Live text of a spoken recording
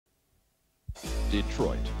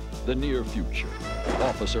Detroit, the near future.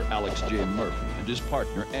 Officer Alex J. Murphy and his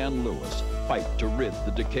partner Ann Lewis fight to rid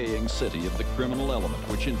the decaying city of the criminal element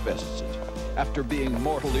which infests it. After being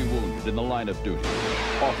mortally wounded in the line of duty,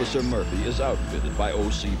 Officer Murphy is outfitted by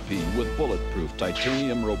OCP with bulletproof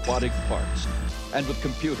titanium robotic parts and with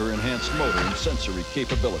computer-enhanced motor and sensory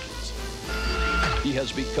capabilities. He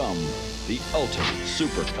has become the ultimate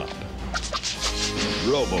super cop,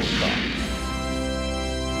 RoboCop.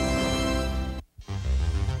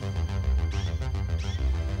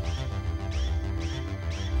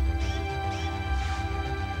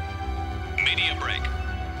 Media break.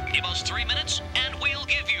 Give us 3 minutes and we'll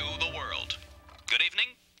give you the world. Good evening.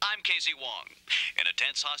 I'm Casey Wong. In a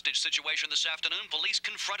tense hostage situation this afternoon, police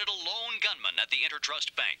confronted a lone gunman at the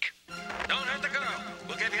Intertrust Bank. Don't hurt the girl.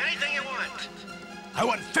 We'll give you anything you want. I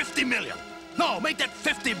want 50 million. No, make that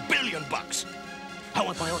 50 billion bucks. I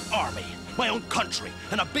want my own army, my own country,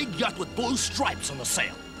 and a big yacht with blue stripes on the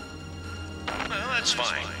sail. Well, that's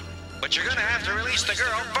fine. But you're gonna have to release the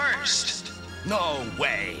girl first. No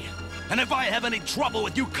way. And if I have any trouble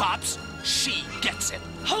with you cops, she gets it.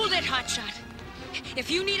 Hold it, Hotshot. If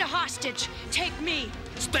you need a hostage, take me.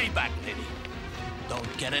 Stay back, lady.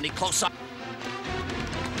 Don't get any closer.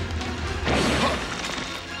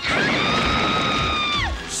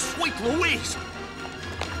 Sweet Louise!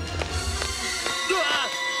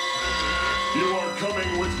 You are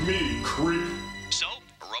coming with me, creep. So,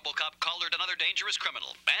 RoboCop collared another dangerous criminal,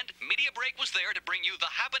 and Media Break was there to bring you the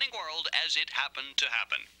happening world as it happened to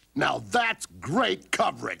happen. Now that's great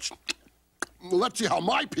coverage. Let's see how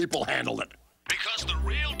my people handled it. Because the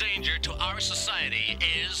real danger to our society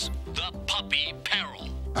is the puppy peril.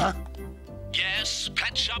 Huh? Yes,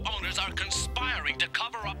 pet shop owners are conspiring to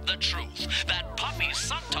cover up the truth that puppies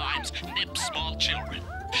sometimes nip small children.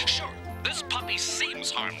 Sure, this puppy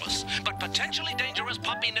seems harmless, but potentially dangerous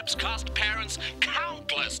puppy nips cost parents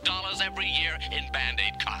countless dollars every year in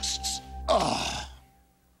Band-Aid costs. Oh.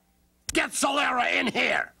 Get Solera in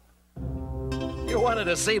here! You wanted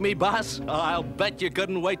to see me, boss? Oh, I'll bet you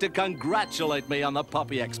couldn't wait to congratulate me on the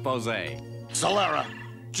puppy expose. Solera,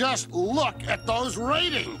 just look at those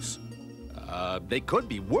ratings! They could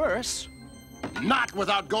be worse. Not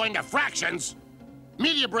without going to fractions.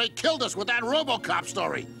 Media Break killed us with that RoboCop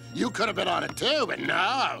story. You could have been on it too, but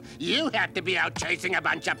no. You had to be out chasing a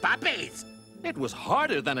bunch of puppies. It was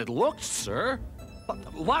harder than it looked, sir.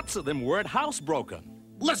 Lots of them weren't housebroken.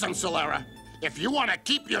 Listen, Solera, if you want to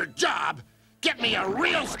keep your job, get me a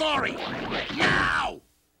real story, now!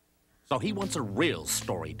 So he wants a real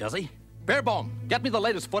story, does he? Bearbone, get me the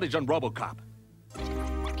latest footage on RoboCop.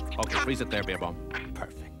 Okay, freeze it there, Bearbone.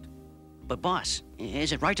 Perfect. But boss,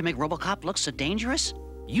 is it right to make RoboCop look so dangerous?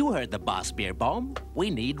 You heard the boss, Bearbone.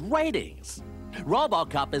 We need ratings.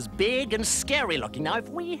 RoboCop is big and scary looking. Now, if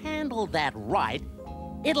we handle that right,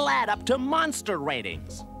 it'll add up to monster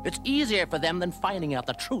ratings. It's easier for them than finding out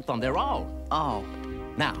the truth on their own. Oh.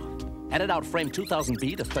 Now, edit out frame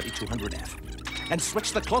 2000B to 3200F. And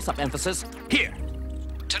switch the close-up emphasis here.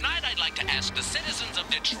 Tonight, I'd like to ask the citizens of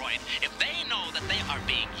Detroit if they know that they are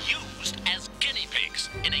being used as guinea pigs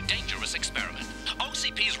in a dangerous experiment.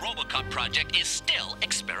 OCP's RoboCop project is still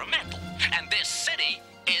experimental, and this city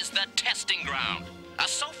is the testing ground.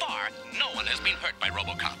 So far, no one has been hurt by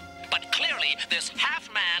RoboCop. But clearly, this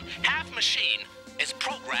half-man, half-machine is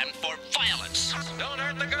programmed for violence. Don't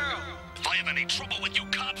hurt the girl. If I have any trouble with you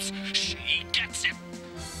cops, she gets it.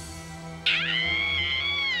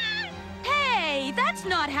 Hey, that's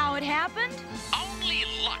not how it happened. Only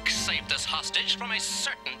luck saved this hostage from a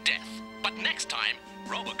certain death. But next time,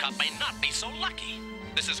 RoboCop may not be so lucky.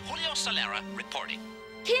 This is Julio Solera reporting.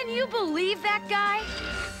 Can you believe that guy?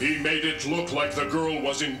 He made it look like the girl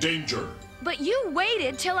was in danger. But you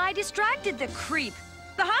waited till I distracted the creep.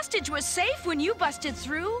 The hostage was safe when you busted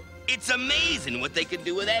through. It's amazing what they can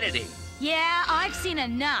do with editing. Yeah, I've seen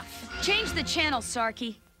enough. Change the channel,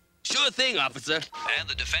 Sarky. Sure thing, officer. And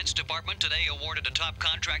the Defense Department today awarded a top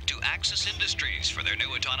contract to Axis Industries for their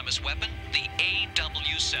new autonomous weapon, the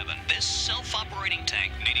AW-7. This self-operating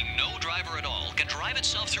tank, needing no driver at all, can drive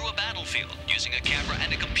itself through a battlefield using a camera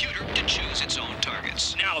and a computer to choose its own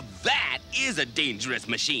targets. Now that is a dangerous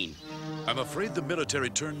machine. I'm afraid the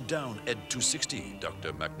military turned down Ed 260,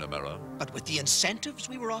 Dr. McNamara. But with the incentives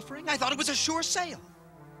we were offering, I thought it was a sure sale.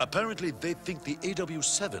 Apparently, they think the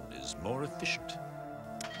AW-7 is more efficient.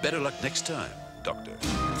 Better luck next time, Doctor.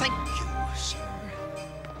 Thank you, sir.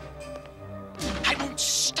 I won't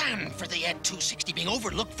stand for the Ed 260 being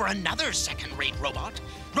overlooked for another second-rate robot.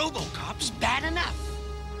 RoboCop's bad enough.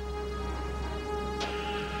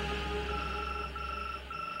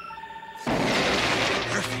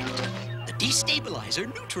 Perfect. The destabilizer stabilizer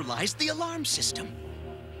neutralized the alarm system.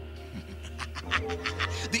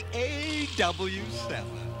 The AW7.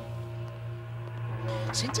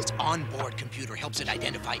 Since its onboard computer helps it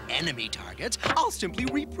identify enemy targets, I'll simply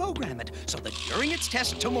reprogram it so that during its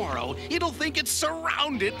test tomorrow, it'll think it's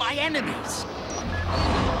surrounded by enemies.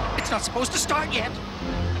 It's not supposed to start yet.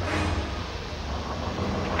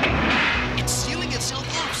 It's sealing itself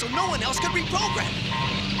off so no one else can reprogram it.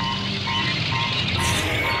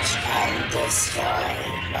 Search and destroy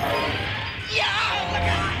mode.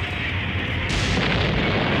 Yeah!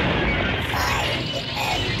 Find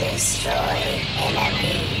and destroy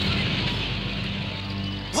enemy.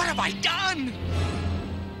 What have I done?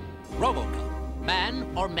 RoboCop,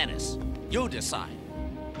 man or menace? You decide.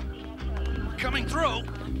 Coming through.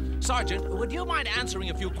 Sergeant, would you mind answering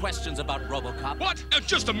a few questions about RoboCop? What?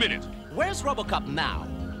 Just a minute. Where's RoboCop now?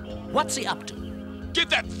 What's he up to? Get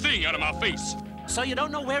that thing out of my face. So you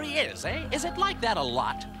don't know where he is, eh? Is it like that a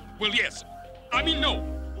lot? Well, yes. I mean, no.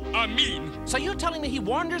 So you're telling me he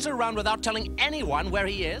wanders around without telling anyone where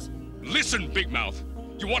he is? Listen, Big Mouth.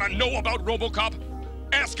 You want to know about RoboCop?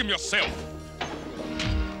 Ask him yourself.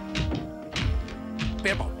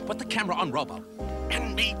 Bearbo, put the camera on Robo.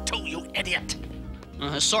 And me too, you idiot.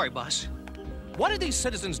 Sorry, boss. What do these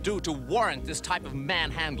citizens do to warrant this type of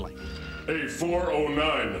manhandling? A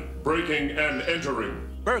 409, breaking and entering.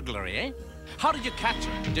 Burglary, eh? How did you catch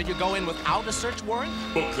him? Did you go in without a search warrant?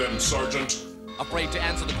 Book them, Sergeant. Afraid to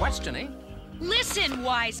answer the question, eh? Listen,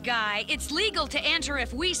 wise guy. It's legal to enter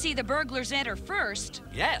if we see the burglars enter first.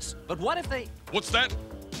 Yes, but what if they... What's that?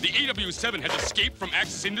 The AW7 has escaped from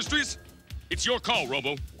Axis Industries? It's your call,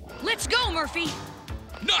 Robo. Let's go, Murphy.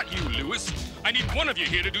 Not you, Lewis. I need one of you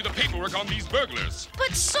here to do the paperwork on these burglars.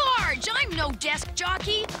 But Sarge, I'm no desk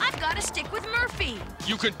jockey. I've got to stick with Murphy.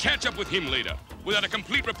 You can catch up with him later. Without a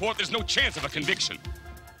complete report, there's no chance of a conviction.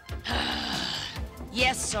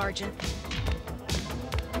 Yes, Sergeant.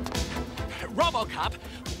 RoboCop,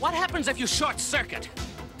 what happens if you short-circuit?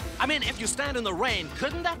 I mean, if you stand in the rain,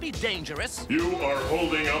 couldn't that be dangerous? You are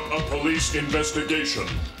holding up a police investigation.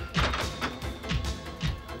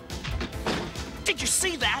 Did you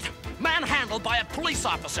see that? Manhandled by a police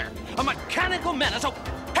officer. A mechanical menace. Oh,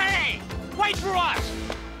 hey! Wait for us!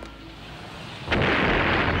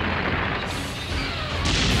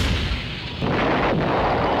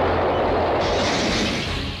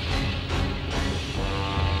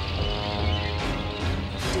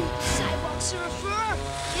 Do the sidewalk surfer?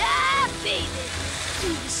 Yeah, baby! Do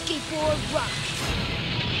the skateboard rock.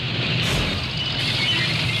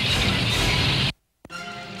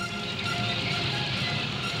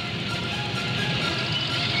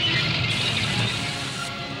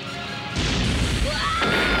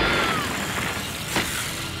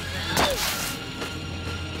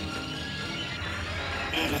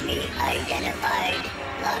 Enemy identified.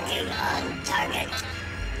 Locking on target.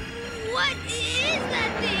 What is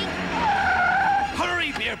that thing?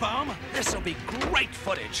 Hurry, Beer Bomb! This'll be great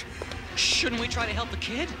footage. Shouldn't we try to help the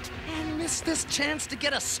kid? And miss this chance to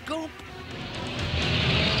get a scoop?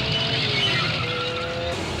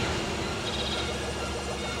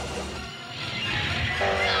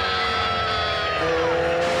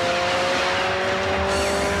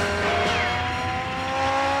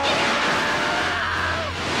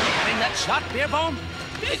 Getting that shot, Beer Bomb?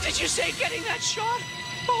 Did you say getting that shot?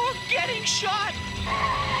 Or getting shot?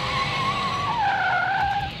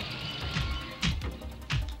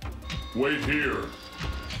 Wait here.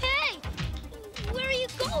 Hey! Where are you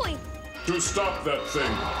going? To stop that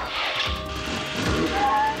thing.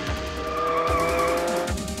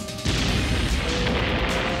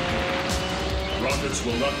 Rockets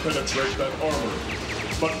will not penetrate that armor,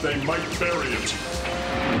 but they might bury it.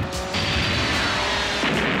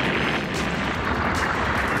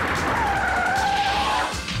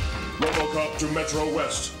 RoboCop to Metro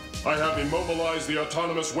West. I have immobilized the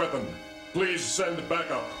autonomous weapon. Please send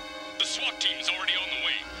backup. The SWAT team's already on the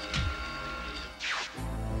way.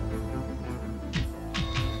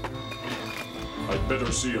 I'd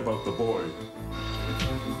better see about the boy.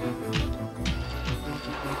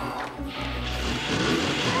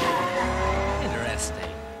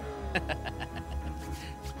 Interesting.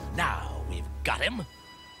 Now we've got him.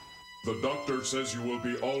 The doctor says you will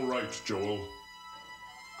be all right, Joel.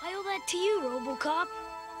 I owe that to you, RoboCop.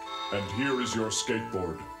 And here is your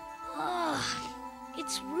skateboard.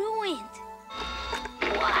 It's ruined.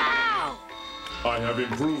 Wow! I have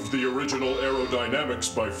improved the original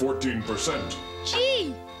aerodynamics by 14%.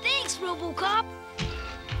 Gee, thanks, RoboCop.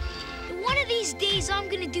 One of these days, I'm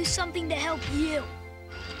gonna do something to help you.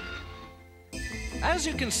 As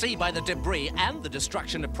you can see by the debris and the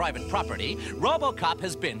destruction of private property, RoboCop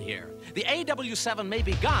has been here. The AW7 may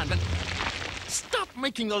be gone, but... Stop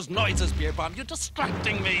making those noises, Beer Bomb. You're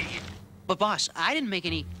distracting me. But, boss, I didn't make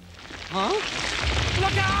any... Huh?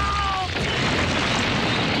 Look out!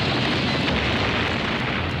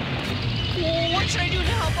 What should I do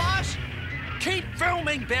now, boss? Keep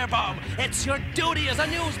filming, Beer Bomb. It's your duty as a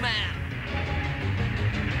newsman.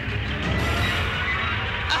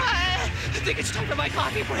 I think it's time for my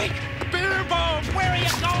coffee break. Beer Bomb, where are you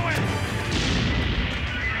going?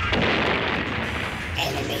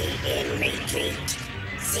 Enemy in retreat.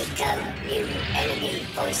 Seek out new enemy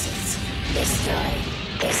forces. Destroy,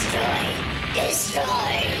 destroy,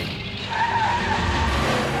 destroy.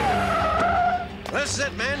 This is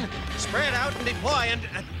it, men. Spread out and deploy, and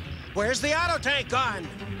where's the auto tank gone?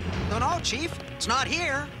 Don't know, Chief. It's not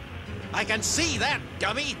here. I can see that,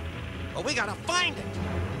 dummy. But we gotta find it.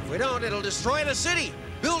 If we don't, it'll destroy the city,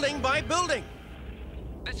 building by building.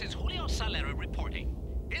 This is Julio Salera reporting.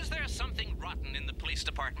 Is there something rotten in the police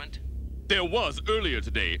department? There was earlier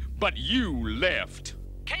today, but you left.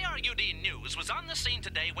 KRUD News was on the scene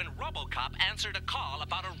today when RoboCop answered a call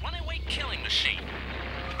about a runaway killing machine.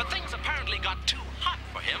 But things apparently got too hot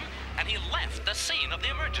for him, and he left the scene of the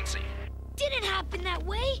emergency. Didn't happen that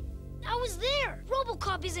way. I was there.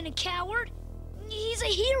 RoboCop isn't a coward. He's a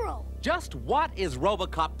hero. Just what is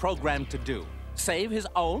RoboCop programmed to do? Save his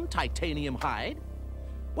own titanium hide?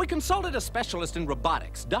 We consulted a specialist in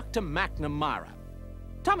robotics, Dr. McNamara.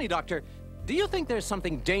 Tell me, Doctor, do you think there's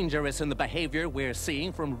something dangerous in the behavior we're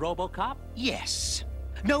seeing from RoboCop? Yes.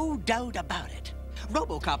 No doubt about it.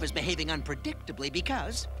 RoboCop is behaving unpredictably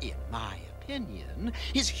because, in my opinion,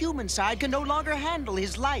 his human side can no longer handle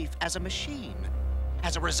his life as a machine.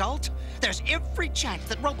 As a result, there's every chance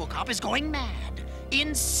that RoboCop is going mad.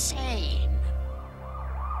 Insane.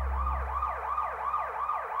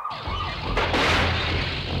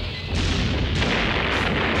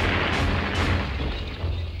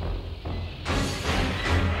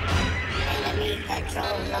 Enemy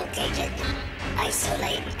patrol located.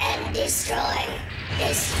 Isolate and destroy.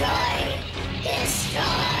 Destroy.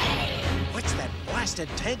 Destroy. What's that blasted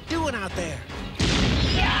tank doing out there?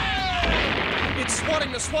 It's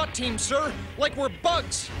swatting the SWAT team, sir, like we're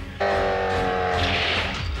bugs.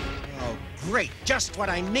 Oh, great. Just what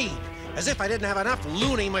I need. As if I didn't have enough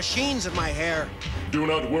loony machines in my hair. Do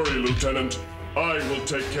not worry, Lieutenant. I will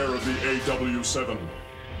take care of the AW7.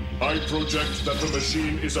 I project that the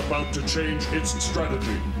machine is about to change its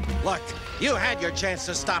strategy. Look, you had your chance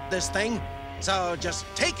to stop this thing. So just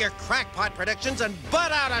take your crackpot predictions and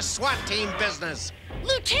butt out of SWAT team business.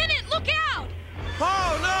 Lieutenant, look out!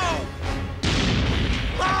 Oh, no!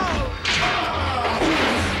 Oh!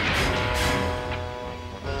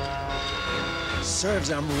 Serves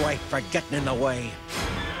them right for getting in the way.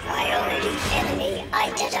 Priority enemy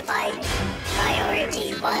identified.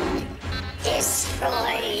 Priority 1.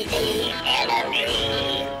 Destroy the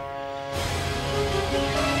enemy.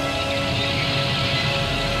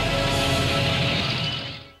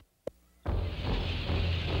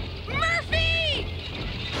 Murphy!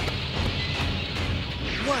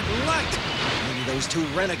 What luck! Maybe those two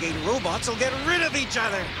renegade robots will get rid of each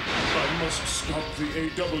other. I must stop the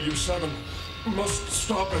AW7. Must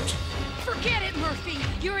stop it. Forget it, Murphy.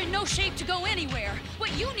 You're in no shape to go anywhere.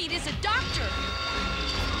 What you need is a doctor.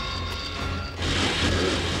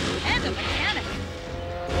 And a mechanic.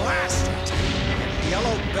 Blast it! That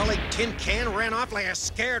yellow-bellied tin can ran off like a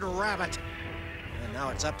scared rabbit. And now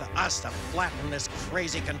it's up to us to flatten this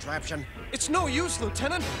crazy contraption. It's no use,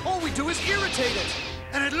 Lieutenant. All we do is irritate it.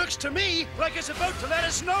 And it looks to me like it's about to let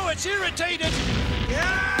us know it's irritated.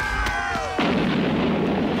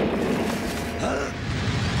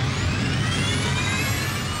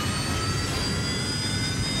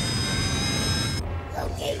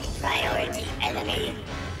 Locate priority enemy.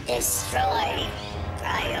 Destroy.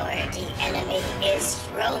 Priority enemy is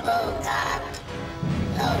RoboCop.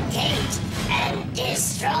 Locate and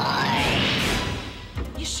destroy.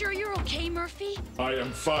 You sure you're okay, Murphy? I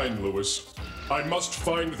am fine, Lewis. I must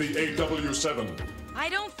find the AW7. I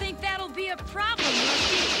don't think that'll be a problem,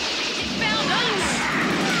 Murphy. It found us!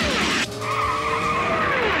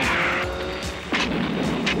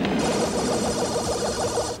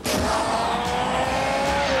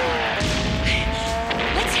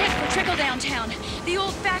 Let's head for Trickle Downtown, the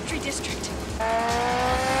old factory district.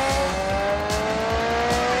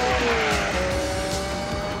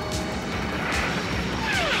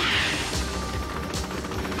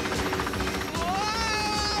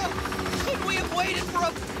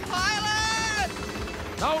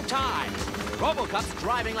 No time. RoboCop's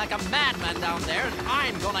driving like a madman down there, and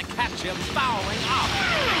I'm gonna catch him fouling up.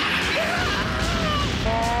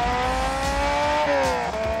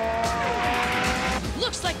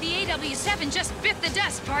 Looks like the AW7 just bit the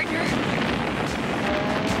dust, partner.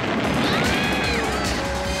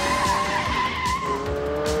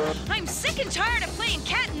 I'm sick and tired of playing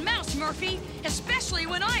cat and mouse, Murphy, especially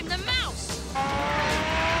when I'm the mouse.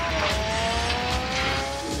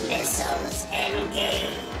 Missiles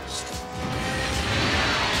engaged.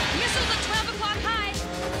 Missiles at 12 o'clock high.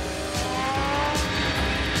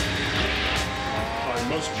 I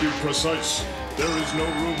must be precise. There is no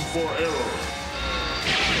room for error.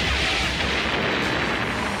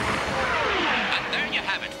 And there you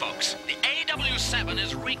have it, folks. The AW7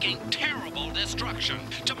 is wreaking terrible destruction.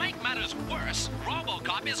 To make matters worse,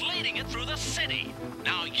 RoboCop is leading it through the city.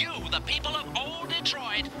 Now you, the people of old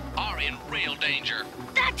Detroit, are in real danger.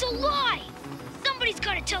 That's a lie! Somebody's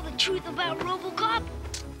gotta tell the truth about RoboCop.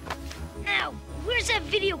 Now, where's that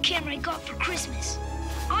video camera I got for Christmas?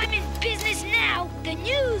 I'm in business now, the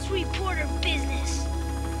news reporter business.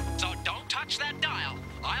 So don't touch that dial.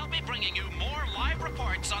 I'll be bringing you more live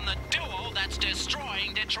reports on the duo that's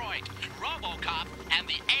destroying Detroit, RoboCop and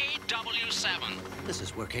the AW7. This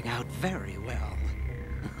is working out very well.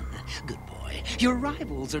 Good boy. Your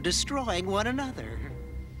rivals are destroying one another.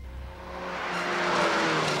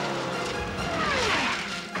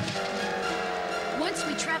 Once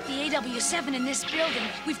we trap the AW7 in this building,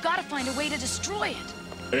 we've got to find a way to destroy it.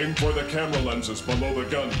 Aim for the camera lenses below the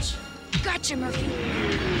guns. Gotcha, Murphy.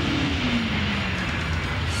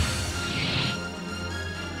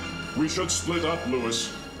 We should split up,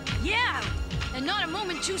 Lewis. Yeah, and not a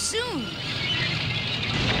moment too soon.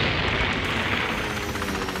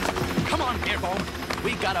 Come on, Beerbone.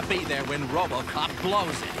 We gotta be there when RoboCop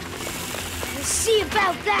blows it. We'll see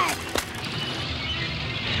about that.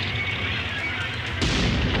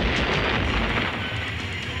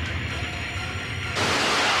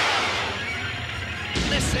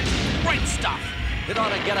 This is great stuff. It ought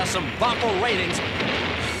to get us some bumper ratings.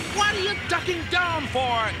 What are you ducking down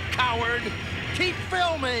for, coward? Keep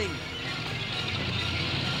filming.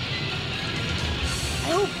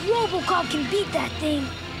 I hope RoboCop can beat that thing.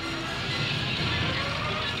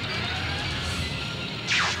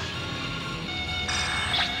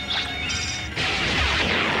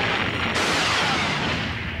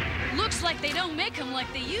 Looks like they don't make them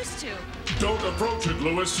like they used to. Don't approach it,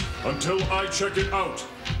 Lewis, until I check it out.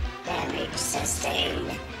 Damage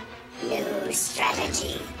sustained. New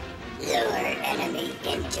strategy. Lure enemy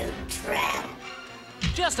into trap.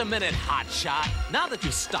 Just a minute, hotshot. Now that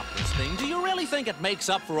you've stopped this thing, do you really think it makes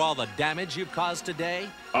up for all the damage you've caused today?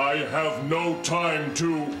 I have no time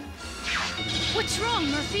to... What's wrong,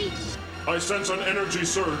 Murphy? I sense an energy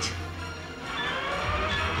surge.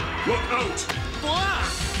 Look out!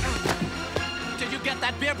 Did you get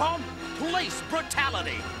that, Beerbone? Police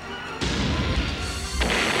brutality.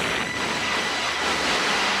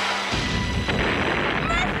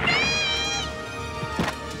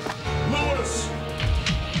 Lewis!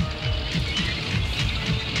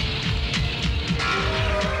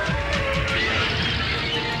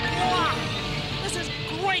 This is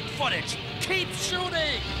great footage. Keep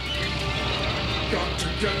shooting. Got to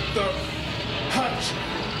get the hatch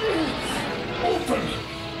open.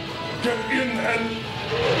 Get in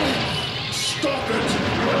and stop it.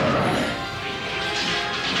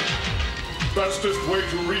 Fastest way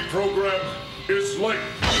to reprogram is like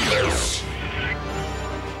this.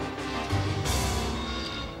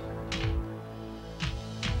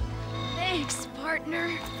 Thanks,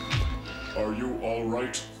 partner. Are you all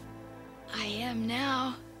right? I am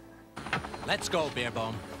now. Let's go,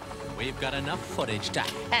 Beerbone. We've got enough footage to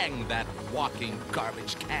hang that walking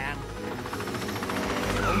garbage can.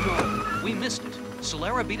 Oh no, we missed it.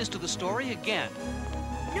 Solera beat us to the story again.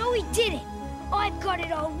 No, he didn't. I've got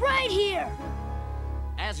it all right here.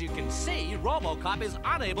 As you can see, RoboCop is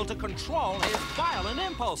unable to control his violent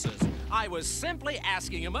impulses. I was simply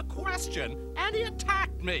asking him a question, and he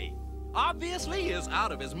attacked me. Obviously, he is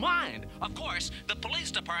out of his mind. Of course, the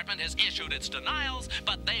police department has issued its denials,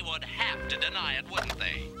 but they would have to deny it, wouldn't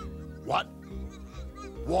they? What?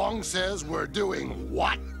 Wong says we're doing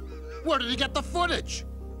what? Where did he get the footage?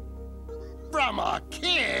 From a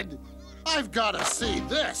kid? I've got to see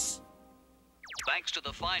this. Thanks to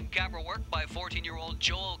the fine camera work by 14-year-old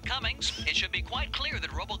Joel Cummings, it should be quite clear that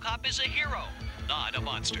RoboCop is a hero, not a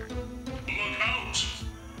monster. Look out!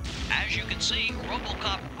 As you can see,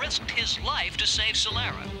 RoboCop risked his life to save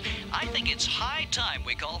Solera. I think it's high time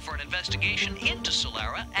we call for an investigation into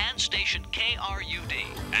Solera and Station KRUD.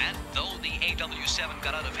 And though the AW7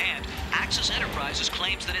 got out of hand, Axis Enterprises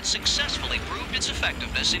claims that it successfully proved its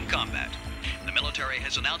effectiveness in combat. The military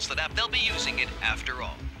has announced that they'll be using it after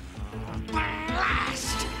all.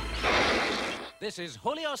 Blast! This is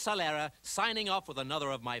Julio Solera signing off with another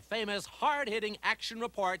of my famous hard-hitting action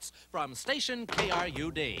reports from Station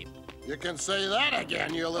KRUD. You can say that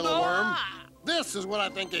again, you little worm. This is what I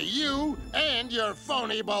think of you and your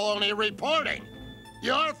phony baloney reporting.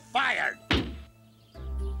 You're fired.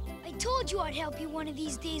 I told you I'd help you one of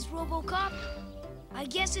these days, RoboCop. I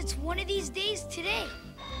guess it's one of these days today.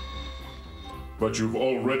 But you've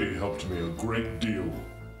already helped me a great deal.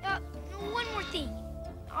 One more thing.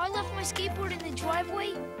 I left my skateboard in the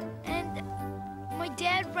driveway, and my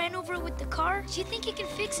dad ran over it with the car. Do you think he can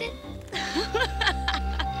fix it?